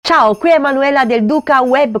Ciao, qui è Emanuela del Duca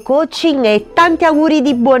Web Coaching e tanti auguri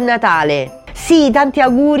di buon Natale! Sì, tanti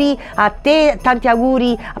auguri a te, tanti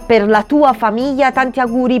auguri per la tua famiglia, tanti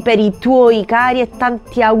auguri per i tuoi cari e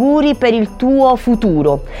tanti auguri per il tuo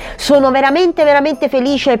futuro. Sono veramente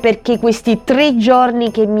felice perché questi 3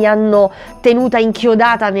 giorni che mi hanno tenuta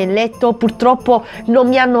inchiodata nel letto purtroppo non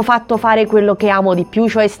mi hanno fatto fare quello che amo di più,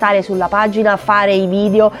 cioè stare sulla pagina, fare i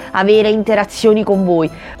video, avere interazioni con voi.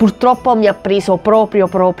 Purtroppo mi ha preso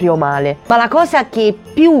proprio male. Ma la cosa che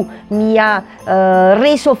più mi ha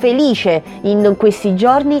reso felice in questi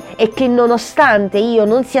giorni è che nonostante io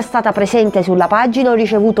non sia stata presente sulla pagina ho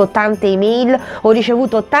ricevuto tante email, ho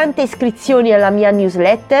ricevuto tante iscrizioni alla mia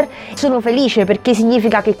newsletter. Sono felice perché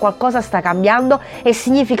significa che qualcosa sta cambiando e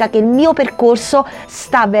significa che il mio percorso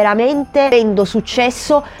sta veramente avendo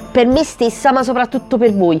successo per me stessa, ma soprattutto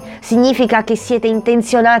per voi. Significa che siete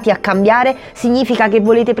intenzionati a cambiare, significa che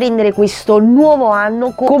volete prendere questo nuovo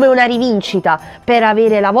anno come una rivincita per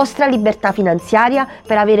avere la vostra libertà finanziaria,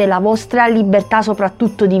 per avere la vostra libertà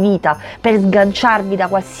soprattutto di vita, per sganciarvi da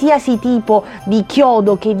qualsiasi tipo di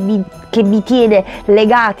chiodo che vi tiene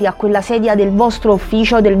legati a quella sedia del vostro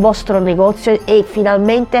ufficio, del vostro negozio, e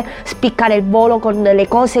finalmente spiccare il volo con le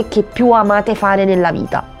cose che più amate fare nella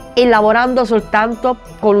vita. E lavorando soltanto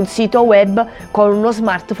con un sito web, con uno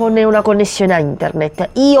smartphone e una connessione a internet.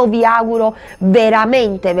 Io vi auguro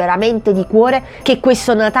veramente di cuore che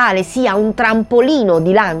questo Natale sia un trampolino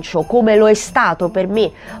di lancio come lo è stato per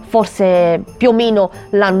me forse più o meno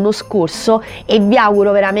l'anno scorso, e vi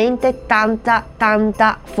auguro veramente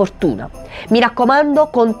tanta fortuna. Mi raccomando,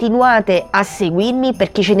 continuate a seguirmi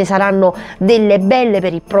perché ce ne saranno delle belle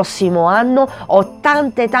per il prossimo anno. Ho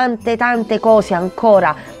tante cose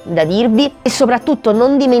ancora da dirvi, e soprattutto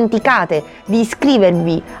non dimenticate di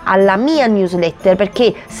iscrivervi alla mia newsletter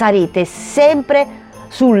perché sarete sempre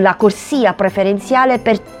sulla corsia preferenziale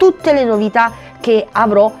per tutte le novità che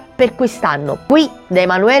avrò per quest'anno. Qui da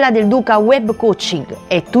Emanuela del Duca Web Coaching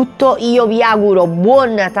è tutto. Io vi auguro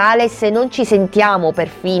buon Natale, se non ci sentiamo per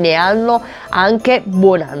fine anno anche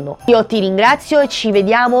buon anno. Io ti ringrazio e ci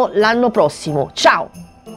vediamo l'anno prossimo. Ciao!